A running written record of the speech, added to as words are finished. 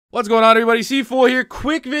What's going on, everybody? C4 here.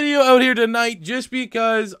 Quick video out here tonight just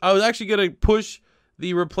because I was actually going to push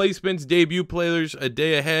the replacements debut players a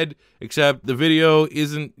day ahead, except the video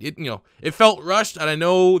isn't, it felt rushed, and I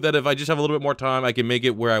know that if I just have a little bit more time, I can make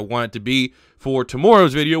it where I want it to be for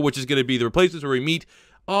tomorrow's video, which is going to be the replacements where we meet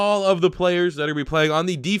all of the players that are going to be playing on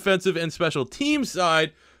the defensive and special team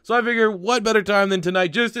side. So I figure what better time than tonight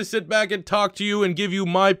just to sit back and talk to you and give you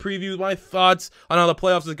my previews, my thoughts on how the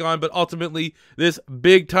playoffs has gone, but ultimately this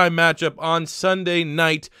big-time matchup on Sunday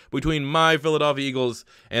night between my Philadelphia Eagles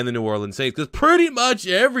and the New Orleans Saints. Because pretty much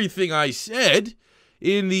everything I said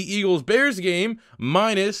in the Eagles-Bears game,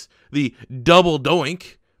 minus the double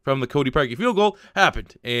doink from the Cody Parkey field goal,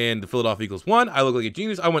 happened, and the Philadelphia Eagles won. I look like a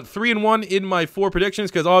genius. I went 3-1 in my 4 predictions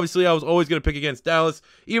because obviously I was always going to pick against Dallas,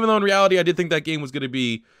 even though in reality I did think that game was going to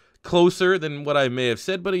be closer than what I may have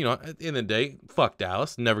said. But, at the end of the day, fuck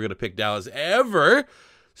Dallas. Never going to pick Dallas ever.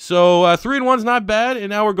 So 3-1's not bad, and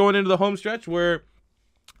now we're going into the home stretch where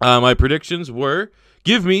my predictions were,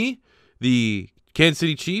 give me the Kansas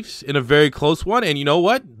City Chiefs in a very close one, and you know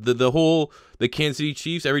what? The Kansas City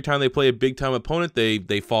Chiefs, every time they play a big-time opponent,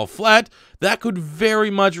 they fall flat. That could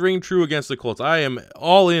very much ring true against the Colts. I am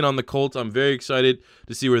all in on the Colts. I'm very excited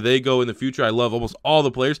to see where they go in the future. I love almost all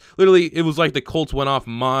the players. Literally, it was like the Colts went off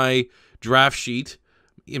my draft sheet,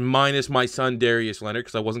 minus my son Darius Leonard,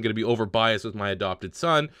 because I wasn't going to be over-biased with my adopted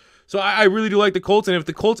son. So I really do like the Colts, and if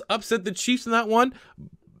the Colts upset the Chiefs in that one,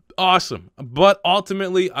 awesome. But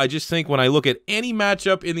ultimately, I just think when I look at any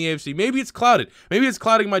matchup in the AFC, maybe it's clouded. Maybe it's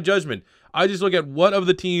clouding my judgment. I just look at what of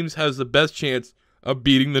the teams has the best chance of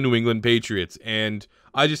beating the New England Patriots. And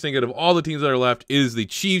I just think that of all the teams that are left is the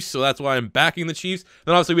Chiefs. So that's why I'm backing the Chiefs.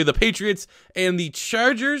 Then obviously we have the Patriots and the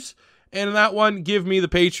Chargers. And in that one, give me the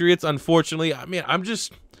Patriots. Unfortunately, I mean,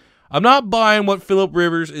 I'm not buying what Philip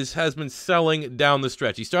Rivers has been selling down the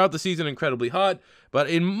stretch. He started the season incredibly hot, but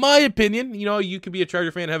in my opinion, you could be a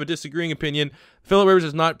Charger fan and have a disagreeing opinion. Philip Rivers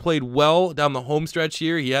has not played well down the home stretch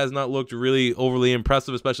here. He has not looked really overly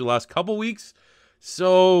impressive, especially the last couple weeks.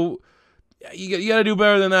 So you got to do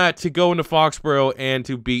better than that to go into Foxborough and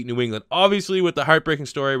to beat New England. Obviously, with the heartbreaking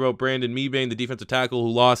story about Brandon Mebane, the defensive tackle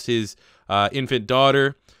who lost his infant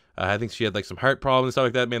daughter. I think she had like some heart problems and stuff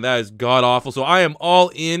like that. Man, that is god awful. So I am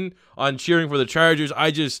all in on cheering for the Chargers.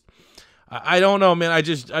 I don't know, man.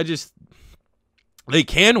 They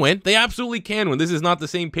can win. They absolutely can win. This is not the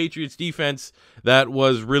same Patriots defense that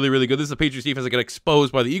was really, really good. This is a Patriots defense that got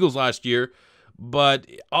exposed by the Eagles last year. But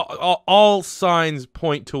all signs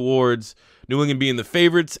point towards New England being the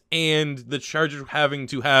favorites and the Chargers having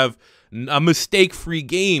to have a mistake-free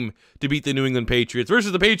game to beat the New England Patriots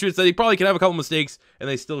versus the Patriots that they probably can have a couple mistakes and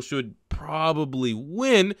they still should probably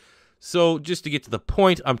win. So just to get to the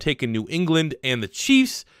point, I'm taking New England and the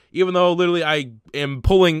Chiefs, even though literally I am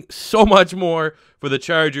pulling so much more for the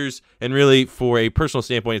Chargers, and really for a personal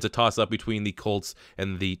standpoint, it's a toss-up between the Colts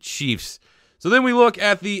and the Chiefs. So then we look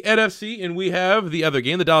at the NFC, and we have the other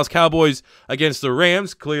game, the Dallas Cowboys against the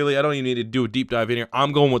Rams. Clearly, I don't even need to do a deep dive in here.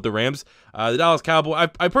 I'm going with the Rams. The Dallas Cowboys,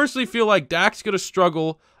 I personally feel like Dak's going to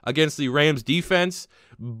struggle against the Rams defense,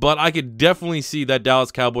 but I could definitely see that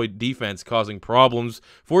Dallas Cowboy defense causing problems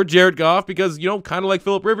for Jared Goff because, kind of like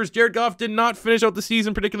Philip Rivers, Jared Goff did not finish out the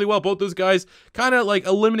season particularly well. Both those guys kind of like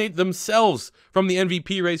eliminate themselves from the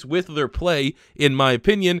MVP race with their play, in my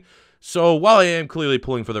opinion. So while I am clearly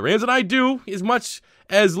pulling for the Rams, and I do, as much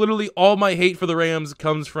as literally all my hate for the Rams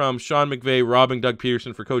comes from Sean McVay robbing Doug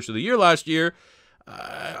Peterson for Coach of the Year last year,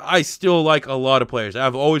 I still like a lot of players.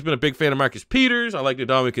 I've always been a big fan of Marcus Peters. I like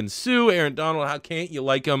Ndamukong Suh, Aaron Donald. How can't you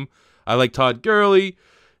like him? I like Todd Gurley.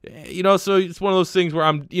 So it's one of those things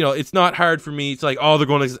where it's not hard for me. It's like, oh, they're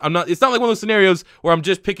going to, it's not like one of those scenarios where I'm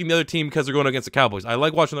just picking the other team because they're going against the Cowboys. I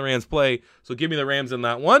like watching the Rams play, so give me the Rams in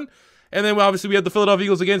that one. And then obviously we have the Philadelphia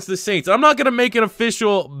Eagles against the Saints. I'm not going to make an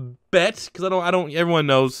official bet because everyone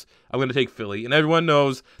knows I'm going to take Philly, and everyone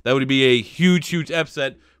knows that would be a huge, huge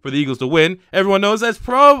upset for the Eagles to win. Everyone knows that's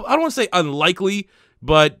I don't want to say unlikely,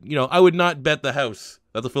 but I would not bet the house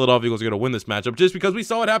that the Philadelphia Eagles are going to win this matchup just because we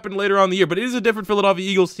saw it happen later on in the year. But it is a different Philadelphia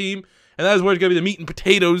Eagles team, and that is where it's going to be the meat and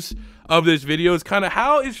potatoes of this video. Is kind of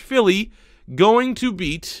how is Philly going to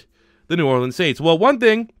beat the New Orleans Saints? Well, one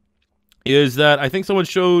thing is that I think someone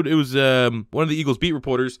showed, it was one of the Eagles beat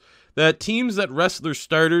reporters, that teams that rest their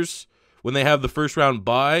starters when they have the first round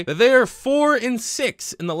bye, that they are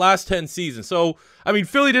 4-6 in the last 10 seasons. So, I mean,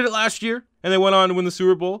 Philly did it last year, and they went on to win the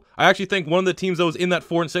Super Bowl. I actually think one of the teams that was in that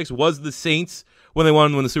 4-6 was the Saints when they wanted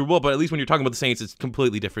to win the Super Bowl, but at least when you're talking about the Saints, it's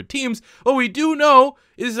completely different teams. What we do know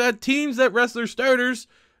is that teams that rest their starters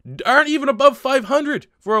aren't even above 500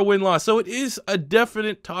 for a win-loss. So it is a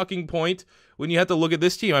definite talking point when you have to look at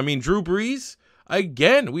this team. I mean, Drew Brees,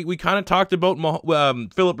 again, we kind of talked about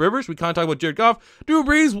Phillip Rivers. We kind of talked about Jared Goff. Drew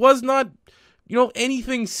Brees was not,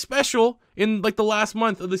 anything special in like the last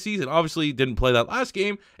month of the season. Obviously, he didn't play that last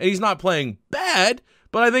game, and he's not playing bad,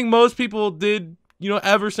 but I think most people did,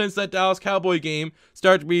 ever since that Dallas Cowboy game,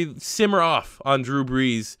 start to simmer off on Drew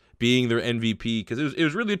Brees being their MVP, because it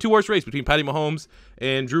was really a two-horse race between Patty Mahomes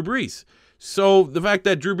and Drew Brees. So the fact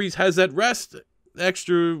that Drew Brees has that rest,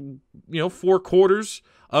 extra, 4 quarters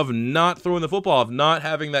of not throwing the football, of not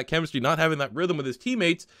having that chemistry, not having that rhythm with his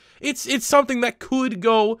teammates, it's something that could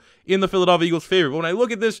go in the Philadelphia Eagles' favor. But when I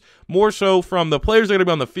look at this more so from the players that are going to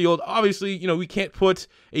be on the field, obviously, we can't put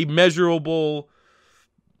a measurable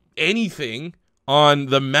anything on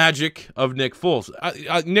the magic of Nick Foles.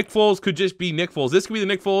 Nick Foles could just be Nick Foles. This could be the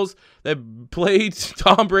Nick Foles that played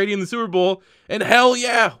Tom Brady in the Super Bowl, and hell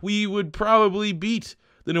yeah, we would probably beat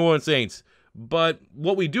the New Orleans Saints. But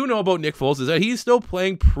what we do know about Nick Foles is that he's still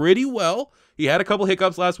playing pretty well. He had a couple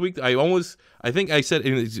hiccups last week. I think I said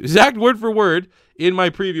in exact word for word in my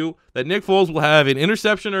preview that Nick Foles will have an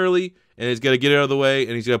interception early, and he's going to get it out of the way,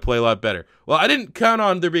 and he's going to play a lot better. Well, I didn't count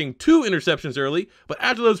on there being 2 interceptions early, but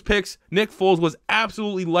after those picks, Nick Foles was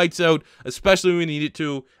absolutely lights out, especially when we needed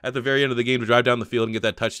to at the very end of the game to drive down the field and get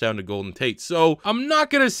that touchdown to Golden Tate. So I'm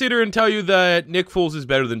not going to sit here and tell you that Nick Foles is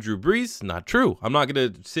better than Drew Brees. Not true. I'm not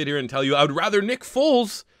going to sit here and tell you I would rather Nick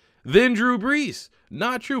Foles than Drew Brees.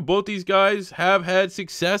 Not true. Both these guys have had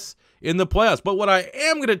success in the playoffs. But what I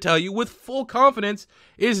am going to tell you with full confidence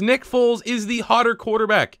is Nick Foles is the hotter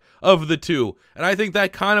quarterback of the two. And I think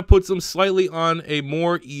that kind of puts them slightly on a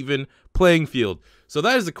more even playing field. So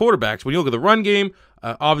that is the quarterbacks. When you look at the run game,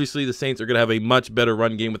 obviously the Saints are going to have a much better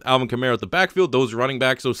run game with Alvin Kamara at the backfield. Those running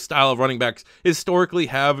backs, those style of running backs historically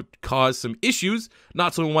have caused some issues.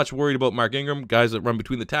 Not so much worried about Mark Ingram, guys that run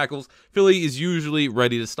between the tackles. Philly is usually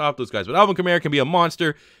ready to stop those guys. But Alvin Kamara can be a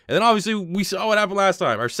monster. And then obviously we saw what happened last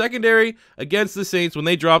time. Our secondary against the Saints when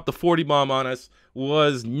they dropped the 40 bomb on us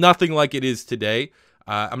was nothing like it is today.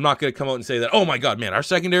 I'm not going to come out and say that, oh my God, man, our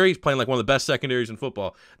secondary is playing like one of the best secondaries in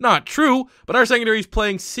football. Not true, but our secondary is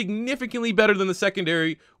playing significantly better than the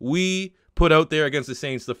secondary we put out there against the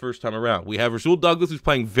Saints the first time around. We have Rasul Douglas, who's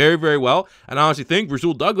playing very, very well, and I honestly think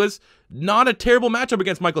Rasul Douglas, not a terrible matchup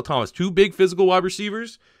against Michael Thomas. 2 big physical wide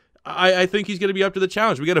receivers. I think he's going to be up to the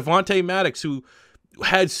challenge. We got Avonte Maddox, who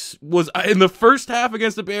was in the first half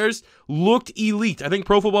against the Bears, looked elite. I think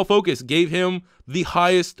Pro Football Focus gave him the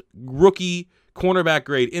highest rookie cornerback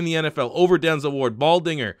grade in the NFL over Denzel Ward.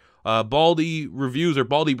 Baldinger, Baldy Reviews or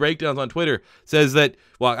Baldy Breakdowns on Twitter says that,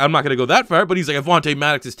 well, I'm not going to go that far, but he's like, Avonte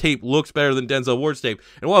Maddox's tape looks better than Denzel Ward's tape.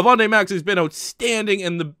 And while Avonte Maddox has been outstanding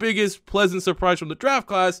and the biggest pleasant surprise from the draft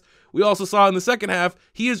class, we also saw in the second half,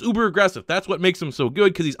 he is uber aggressive. That's what makes him so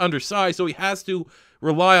good, because he's undersized, so he has to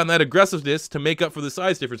rely on that aggressiveness to make up for the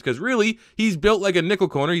size difference, because really, he's built like a nickel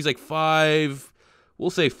corner. He's like 5'9",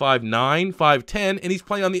 5'10", and he's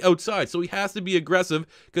playing on the outside. So he has to be aggressive,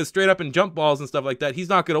 because straight up in jump balls and stuff like that, he's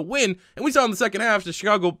not going to win. And we saw in the second half, the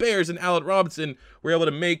Chicago Bears and Allen Robinson were able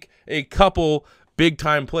to make a couple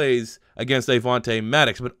big-time plays against Avonte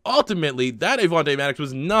Maddox. But ultimately, that Avonte Maddox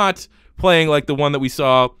was not playing like the one that we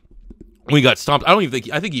saw when we got stomped. I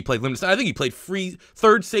think he played limited. I think he played free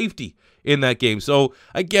third safety in that game. So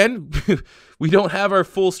again, we don't have our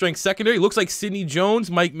full strength secondary. Looks like Sidney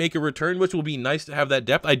Jones might make a return, which will be nice to have that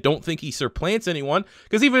depth. I don't think he supplants anyone,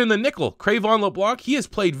 because even in the nickel, Crayvon LeBlanc, he has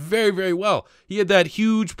played very, very well. He had that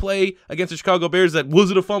huge play against the Chicago Bears that,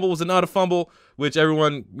 was it a fumble, was it not a fumble, which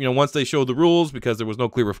everyone, once they showed the rules, because there was no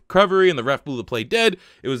clear recovery and the ref blew the play dead,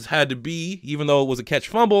 it had to be, even though it was a catch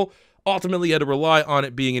fumble, ultimately had to rely on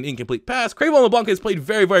it being an incomplete pass. Crayvon LeBlanc has played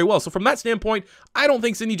very, very well. So from that standpoint, I don't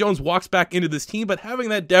think Sidney Jones walks back into this team, but having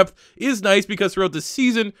that depth is nice, because throughout the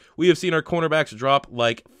season, we have seen our cornerbacks drop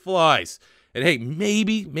like flies. And hey,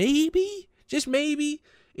 maybe, just maybe,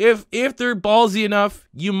 if they're ballsy enough,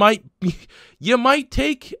 you might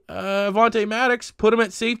take Avonte Maddox, put him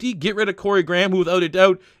at safety, get rid of Corey Graham, who without a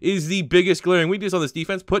doubt is the biggest glaring weakness on this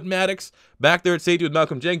defense. Put Maddox back there at safety with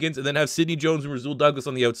Malcolm Jenkins, and then have Sidney Jones and Rasul Douglas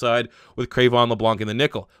on the outside with Crayvon LeBlanc in the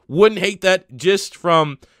nickel. Wouldn't hate that, just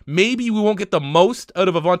from maybe we won't get the most out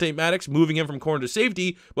of Avonte Maddox moving him from corner to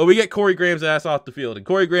safety, but we get Corey Graham's ass off the field. And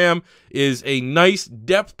Corey Graham is a nice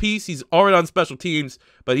depth piece. He's already on special teams,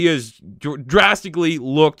 but he has drastically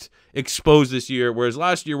looked exposed this year, whereas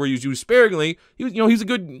last year, where he was used sparingly, he's a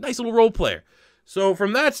good, nice little role player. So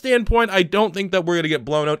from that standpoint, I don't think that we're going to get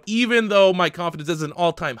blown out, even though my confidence is an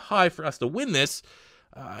all-time high for us to win this.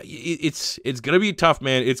 It's going to be tough,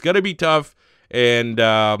 man. It's going to be tough. And,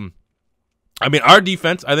 I mean, our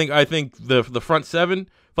defense, I think the front seven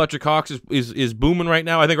Fletcher Cox is booming right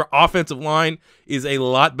now. I think our offensive line is a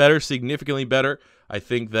lot better, significantly better. I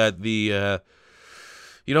think that the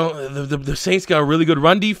Saints got a really good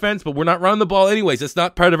run defense, but we're not running the ball anyways. It's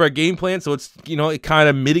not part of our game plan, so it's, it kind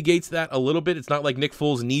of mitigates that a little bit. It's not like Nick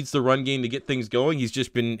Foles needs the run game to get things going. He's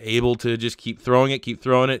just been able to just keep throwing it,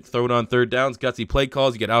 throw it on third downs, gutsy play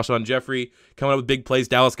calls. You get Alshon Jeffrey coming up with big plays.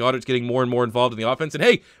 Dallas Goedert's getting more and more involved in the offense. And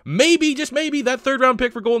hey, maybe, just maybe, that third-round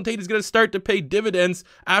pick for Golden Tate is going to start to pay dividends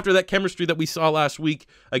after that chemistry that we saw last week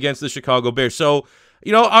against the Chicago Bears. So,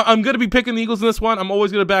 I'm going to be picking the Eagles in this one. I'm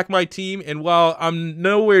always going to back my team. And while I'm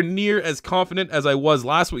nowhere near as confident as I was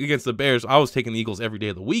last week against the Bears, I was taking the Eagles every day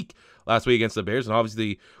of the week last week against the Bears. And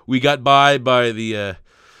obviously, we got by the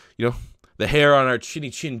hair on our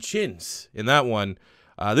chins in that one.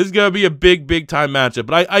 This is going to be a big time matchup.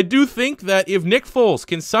 But I do think that if Nick Foles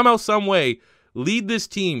can somehow, some way lead this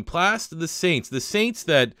team past the Saints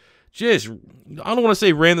that just, I don't want to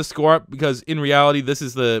say ran the score up, because in reality, this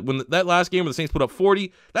is that last game where the Saints put up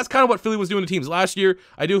 40. That's kind of what Philly was doing to teams last year.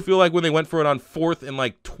 I do feel like when they went for it on 4th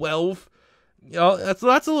and 12, that's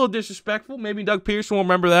a little disrespectful. Maybe Doug Pearson will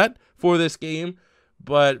remember that for this game.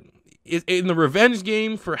 But in the revenge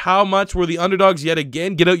game, for how much we're the underdogs yet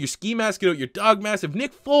again, get out your ski mask, get out your dog mask. If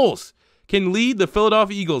Nick Foles can lead the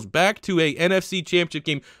Philadelphia Eagles back to a NFC Championship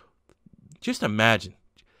game, just imagine.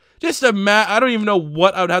 I don't even know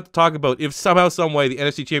what I would have to talk about if somehow, some way, the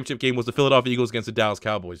NFC Championship game was the Philadelphia Eagles against the Dallas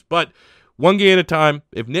Cowboys. But one game at a time.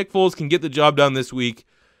 If Nick Foles can get the job done this week,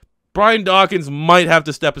 Brian Dawkins might have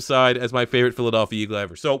to step aside as my favorite Philadelphia Eagle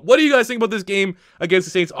ever. So what do you guys think about this game against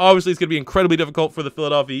the Saints? Obviously, it's going to be incredibly difficult for the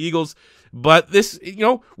Philadelphia Eagles. But this,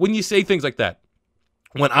 when you say things like that,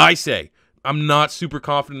 when I say I'm not super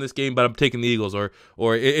confident in this game, but I'm taking the Eagles, or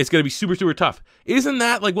it's going to be super tough. Isn't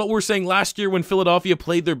that like what we were saying last year when Philadelphia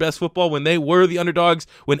played their best football, when they were the underdogs,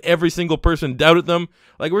 when every single person doubted them?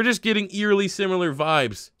 Like, we're just getting eerily similar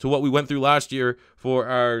vibes to what we went through last year for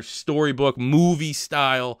our storybook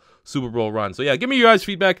movie-style Super Bowl run. So yeah, give me your guys'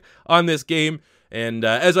 feedback on this game. And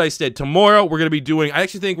as I said, tomorrow we're going to be doing, I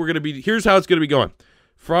actually think we're going to be, here's how it's going to be going.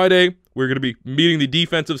 Friday, we're going to be meeting the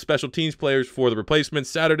defensive special teams players for the replacements.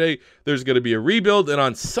 Saturday, there's going to be a rebuild. And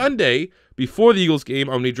on Sunday, before the Eagles game,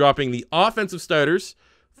 I'm going to be dropping the offensive starters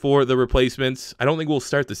for the replacements. I don't think we'll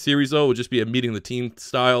start the series, though. It'll just be a meeting the team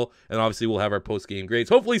style. And obviously, we'll have our post-game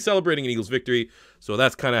grades, hopefully celebrating an Eagles victory. So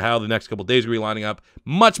that's kind of how the next couple days will be lining up.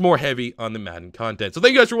 Much more heavy on the Madden content. So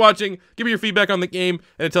thank you guys for watching. Give me your feedback on the game.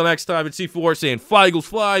 And until next time, it's C4 saying fly, Eagles,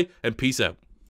 fly, and peace out.